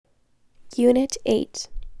Unit 8.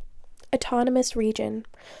 Autonomous region.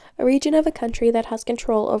 A region of a country that has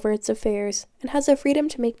control over its affairs and has the freedom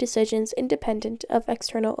to make decisions independent of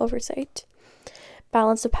external oversight.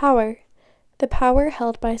 Balance of power. The power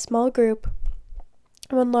held by a small group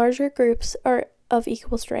when larger groups are of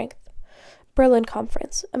equal strength. Berlin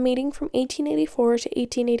Conference, a meeting from 1884 to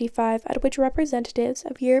 1885 at which representatives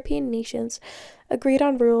of European nations agreed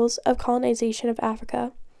on rules of colonization of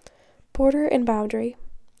Africa. Border and boundary.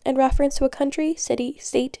 In reference to a country, city,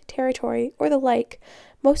 state, territory, or the like,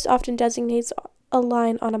 most often designates a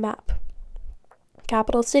line on a map.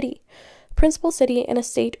 Capital city. Principal city in a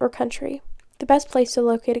state or country. The best place to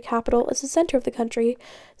locate a capital is the center of the country,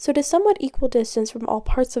 so it is somewhat equal distance from all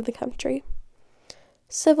parts of the country.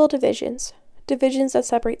 Civil divisions. Divisions that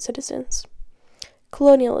separate citizens.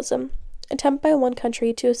 Colonialism. Attempt by one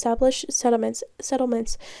country to establish settlements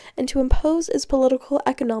and to impose its political,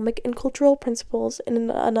 economic, and cultural principles in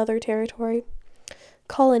another territory.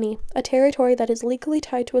 Colony. A territory that is legally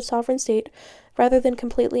tied to a sovereign state rather than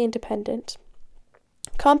completely independent.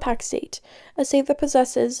 Compact state. A state that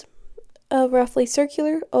possesses a roughly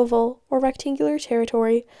circular, oval, or rectangular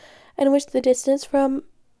territory in which the distance from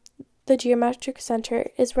the geometric center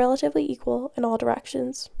is relatively equal in all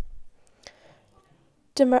directions.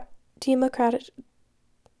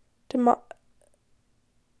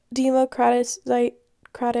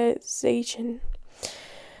 Democratization.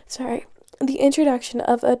 The introduction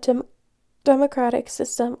of a democratic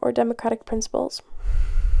system or democratic principles.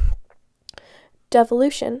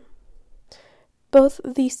 Devolution. Both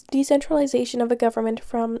the decentralization of a government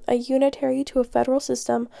from a unitary to a federal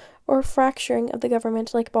system or fracturing of the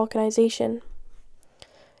government like balkanization.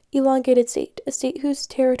 Elongated state. A state whose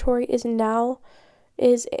territory is long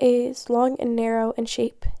and narrow in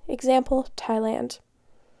shape. Example, Thailand.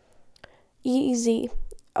 EEZ,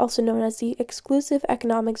 also known as the Exclusive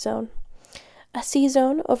Economic Zone. A sea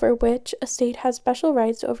zone over which a state has special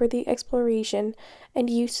rights over the exploration and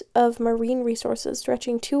use of marine resources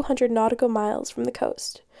stretching 200 nautical miles from the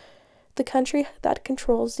coast. The country that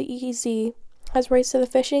controls the EEZ has rights to the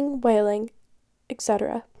fishing, whaling,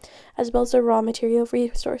 etc., as well as the raw material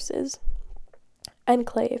resources.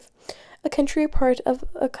 Enclave. A country part of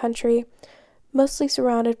a country, mostly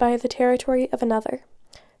surrounded by the territory of another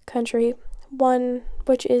country, one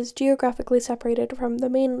which is geographically separated from the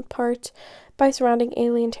main part by surrounding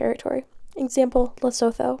alien territory. Example,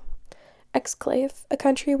 Lesotho. Exclave. A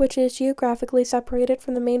country which is geographically separated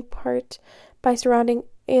from the main part by surrounding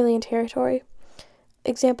alien territory.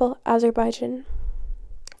 Example, Azerbaijan.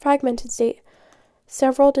 Fragmented state.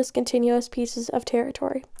 Several discontinuous pieces of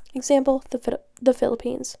territory. Example, the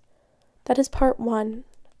Philippines. That is part 1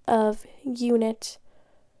 of Unit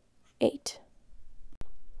 8.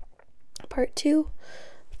 Part 2,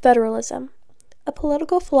 Federalism. A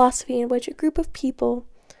political philosophy in which a group of people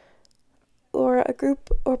or a group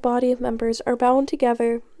or body of members are bound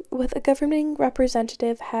together with a governing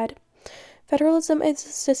representative head. Federalism is a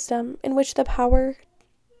system in which the power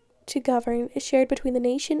to govern is shared between the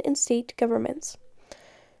nation and state governments.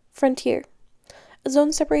 Frontier. A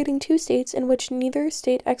zone separating two states in which neither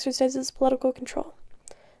state exercises political control.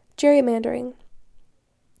 Gerrymandering.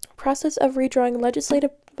 Process of redrawing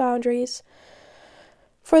legislative boundaries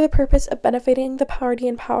for the purpose of benefiting the party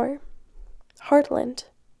in power. Heartland.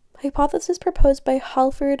 Hypothesis proposed by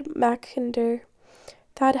Halford Mackinder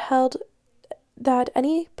that held that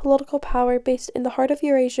any political power based in the heart of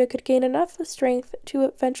Eurasia could gain enough strength to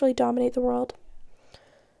eventually dominate the world.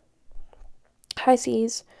 High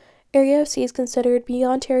seas. Area of seas considered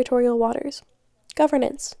beyond territorial waters.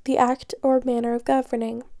 Governance. The act or manner of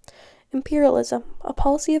governing. Imperialism, a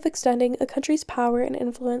policy of extending a country's power and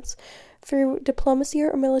influence through diplomacy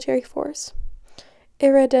or military force.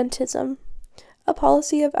 Irredentism, a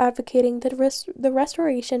policy of advocating the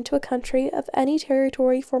restoration to a country of any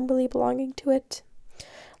territory formerly belonging to it.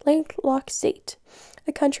 Landlocked state,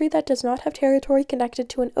 a country that does not have territory connected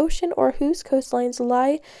to an ocean or whose coastlines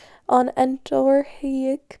lie on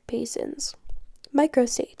endorheic basins.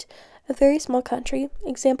 Microstate, a very small country.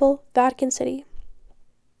 Example, Vatican City.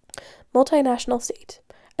 Multinational state,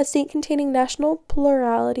 a state containing national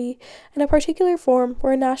plurality in a particular form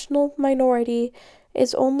where a national minority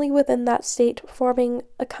is only within that state, forming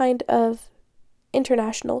a kind of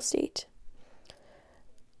international state.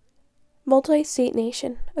 Multi-state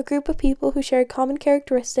nation, a group of people who share a common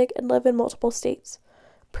characteristic and live in multiple states.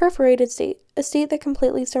 Perforated state, a state that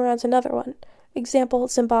completely surrounds another one. Example,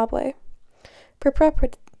 Zimbabwe.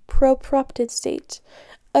 Proprupted state,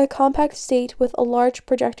 a compact state with a large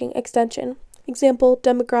projecting extension. Example,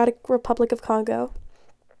 Democratic Republic of Congo.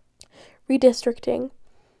 Redistricting.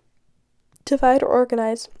 Divide or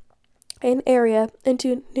organize. an area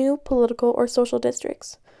into new political or social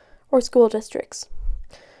districts or school districts.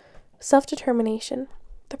 Self-determination,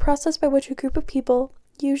 the process by which a group of people,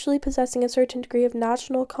 usually possessing a certain degree of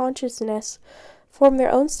national consciousness, form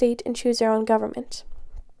their own state and choose their own government.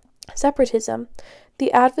 Separatism,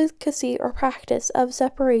 the advocacy or practice of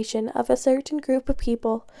separation of a certain group of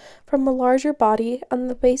people from a larger body on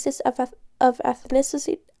the basis of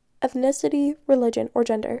ethnicity, religion, or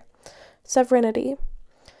gender. Sovereignty,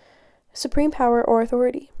 supreme power or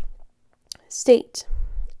authority. State,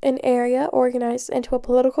 an area organized into a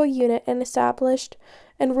political unit and established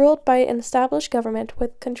and ruled by an established government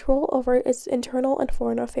with control over its internal and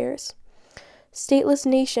foreign affairs. Stateless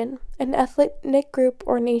nation, an ethnic group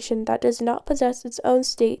or nation that does not possess its own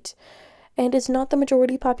state and is not the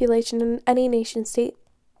majority population in any nation state.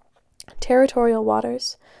 Territorial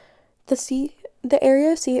waters, the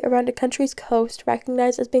area of sea around a country's coast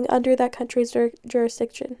recognized as being under that country's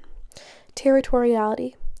jurisdiction.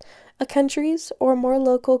 Territoriality, a country's or more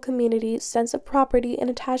local community's sense of property and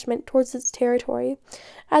attachment towards its territory,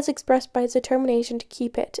 as expressed by its determination to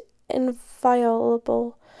keep it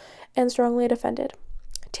inviolable and strongly defended.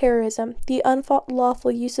 Terrorism, the unlawful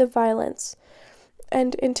use of violence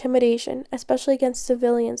and intimidation, especially against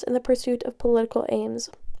civilians in the pursuit of political aims.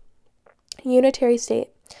 Unitary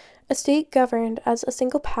state, a state governed as a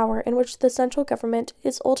single power in which the central government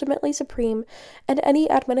is ultimately supreme and any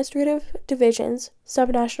administrative divisions,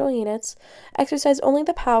 subnational units, exercise only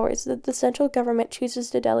the powers that the central government chooses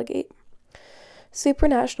to delegate.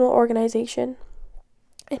 Supranational organization,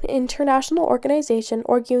 an international organization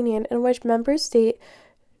or union in which member states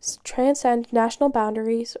transcend national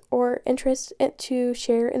boundaries or interests to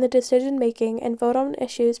share in the decision-making and vote on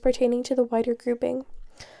issues pertaining to the wider grouping.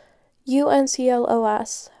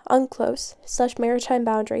 UNCLOS, UNCLOS / maritime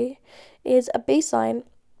boundary, is a baseline,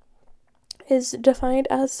 is defined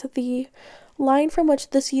as the line from which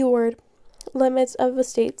the seaward limits of a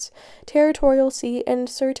state's territorial sea and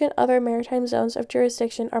certain other maritime zones of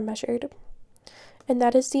jurisdiction are measured. And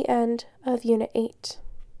that is the end of Unit 8.